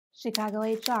Chicago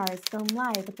HR is filmed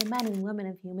live with the men and women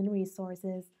of human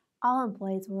resources. All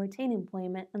employees will retain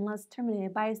employment unless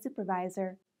terminated by a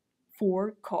supervisor.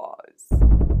 For cause.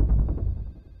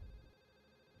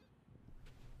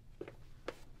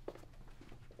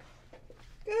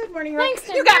 Good morning, Rook.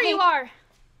 Langston, you got there me. you are!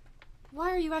 Why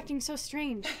are you acting so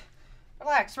strange?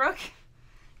 Relax, Rook.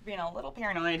 You're being a little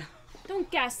paranoid.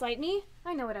 Don't gaslight me.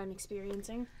 I know what I'm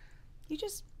experiencing. You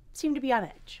just seem to be on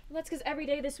edge. Well, that's because every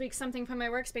day this week something from my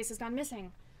workspace has gone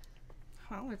missing.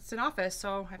 Well, it's an office,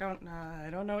 so I don't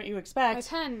know what you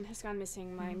expect. My pen has gone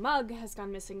missing. My mug has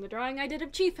gone missing. The drawing I did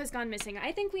of Chief has gone missing.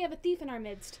 I think we have a thief in our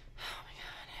midst. Oh my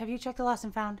god. Have you checked the lost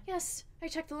and found? Yes, I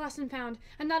checked the lost and found.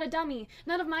 I'm not a dummy.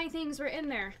 None of my things were in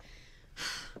there.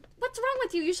 What's wrong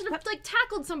with you? You should have,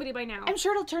 tackled somebody by now. I'm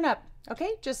sure it'll turn up,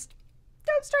 okay? Just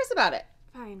don't stress about it.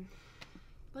 Fine.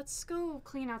 Let's go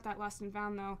clean out that lost and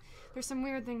found, though. There's some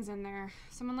weird things in there.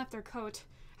 Someone left their coat.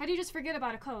 How do you just forget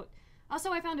about a coat?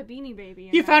 Also, I found a Beanie Baby.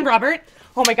 You found Robert?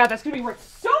 Oh my god, that's gonna be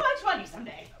worth so much money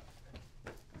someday.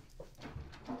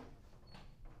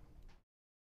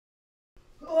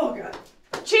 Oh god.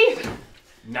 Chief!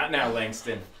 Not now,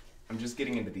 Langston. I'm just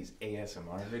getting into these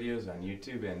ASMR videos on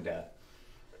YouTube, and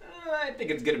I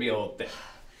think it's gonna be a whole thing.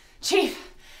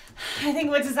 Chief! I think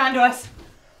Woods is onto us.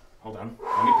 Hold on.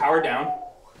 Let me power down.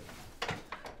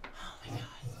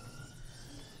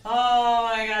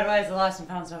 Oh my god, why is the lost and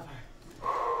found so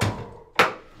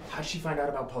far? How'd she find out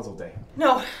about Puzzle Day?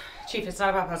 No, Chief, it's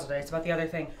not about Puzzle Day, it's about the other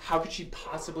thing. How could she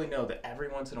possibly know that every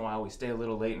once in a while we stay a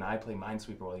little late and I play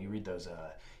Minesweeper while you read those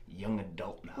young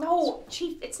adult novels? No,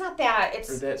 Chief, it's not that.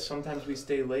 Or that sometimes we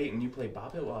stay late and you play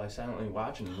Bop-It while I silently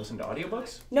watch and listen to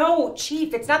audiobooks? No,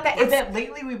 Chief, it's not that. Or that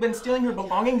lately we've been stealing her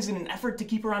belongings in an effort to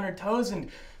keep her on her toes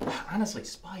and honestly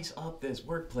spice up this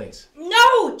workplace.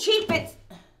 No, Chief, it's...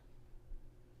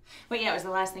 Wait, yeah, it was the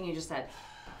last thing you just said.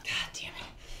 God damn it.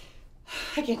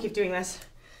 I can't keep doing this.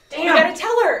 Damn! We gotta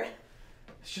tell her!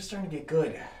 It's just starting to get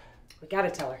good. We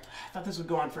gotta tell her. I thought this would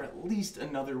go on for at least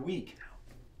another week.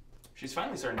 She's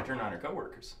finally starting to turn on her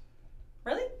coworkers.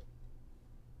 Really?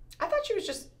 I thought she was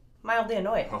just mildly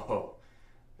annoyed. Oh,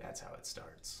 that's how it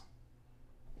starts.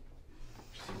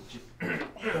 Think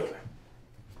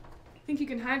you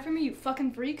can hide from me, you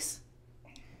fucking freaks?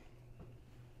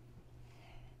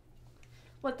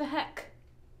 What the heck?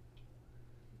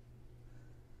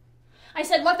 I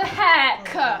said, what the heck?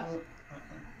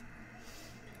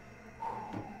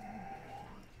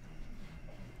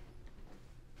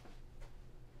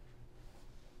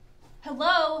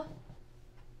 Hello?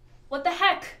 What the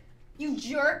heck? You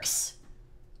jerks?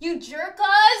 You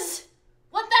jerkas?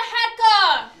 What the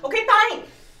heck? Okay, fine!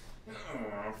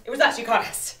 It was us, you caught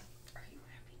us. Are you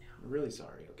happy now? I'm really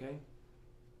sorry, okay?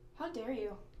 How dare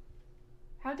you?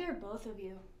 How dare both of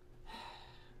you?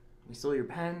 We stole your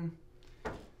pen,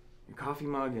 your coffee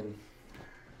mug, and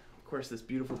of course this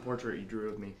beautiful portrait you drew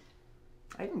of me.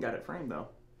 I even got it framed though.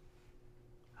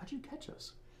 How'd you catch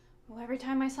us? Well, every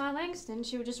time I saw Langston,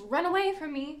 she would just run away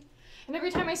from me. And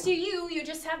every time I see you, you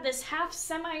just have this half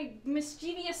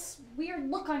semi-mischievous, weird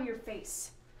look on your face.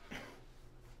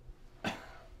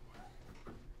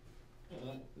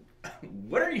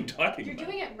 What are you talking You're about?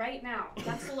 doing it right now.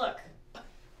 That's the look.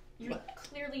 You're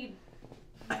clearly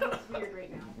weird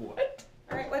right now. What?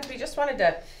 Alright, Woods, we just wanted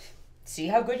to see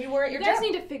how good you were at your You guys job.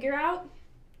 need to figure out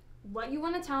what you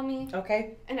want to tell me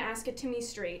Okay. and ask it to me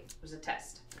straight. It was a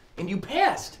test. And you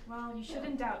passed! Well, you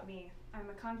shouldn't doubt me. I'm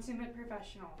a consummate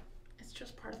professional. It's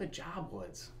just part of the job,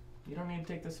 Woods. You don't need to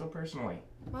take this so personally.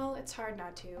 Well, it's hard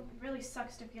not to. It really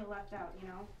sucks to feel left out, you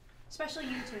know? Especially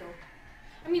you two.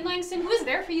 I mean, Langston, who was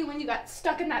there for you when you got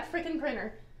stuck in that frickin'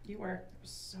 printer? You were. It was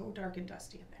so dark and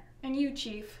dusty in there. And you,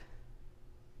 Chief.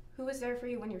 Who was there for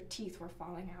you when your teeth were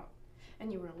falling out?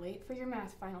 And you were late for your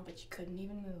math final, but you couldn't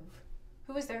even move?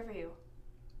 Who was there for you?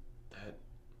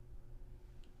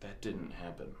 That didn't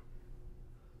happen.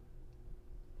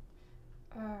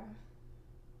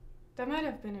 That might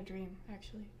have been a dream,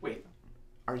 actually. Wait,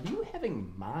 are you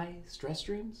having my stress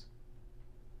dreams?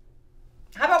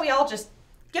 How about we all just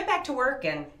get back to work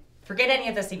and forget any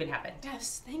of this even happened?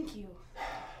 Yes, thank you.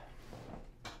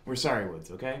 We're sorry,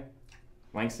 Woods, okay?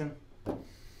 Langston?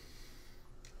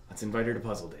 Let's invite her to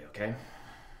Puzzle Day, okay?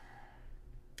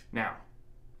 Now,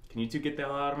 can you two get the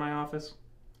hell out of my office?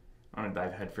 I want to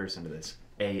dive headfirst into this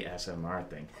ASMR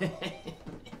thing.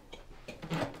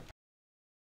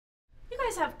 You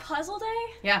guys have Puzzle Day?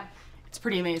 Yeah, it's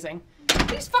pretty amazing.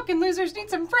 These fucking losers need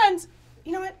some friends.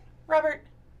 You know what, Robert?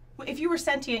 If you were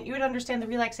sentient, you would understand the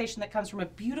relaxation that comes from a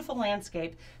beautiful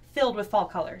landscape filled with fall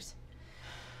colors.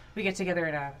 We get together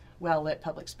in a well-lit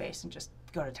public space and just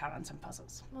go to town on some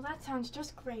puzzles. Well, that sounds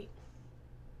just great.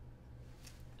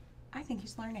 I think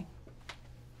he's learning.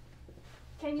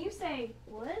 Can you say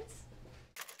woods?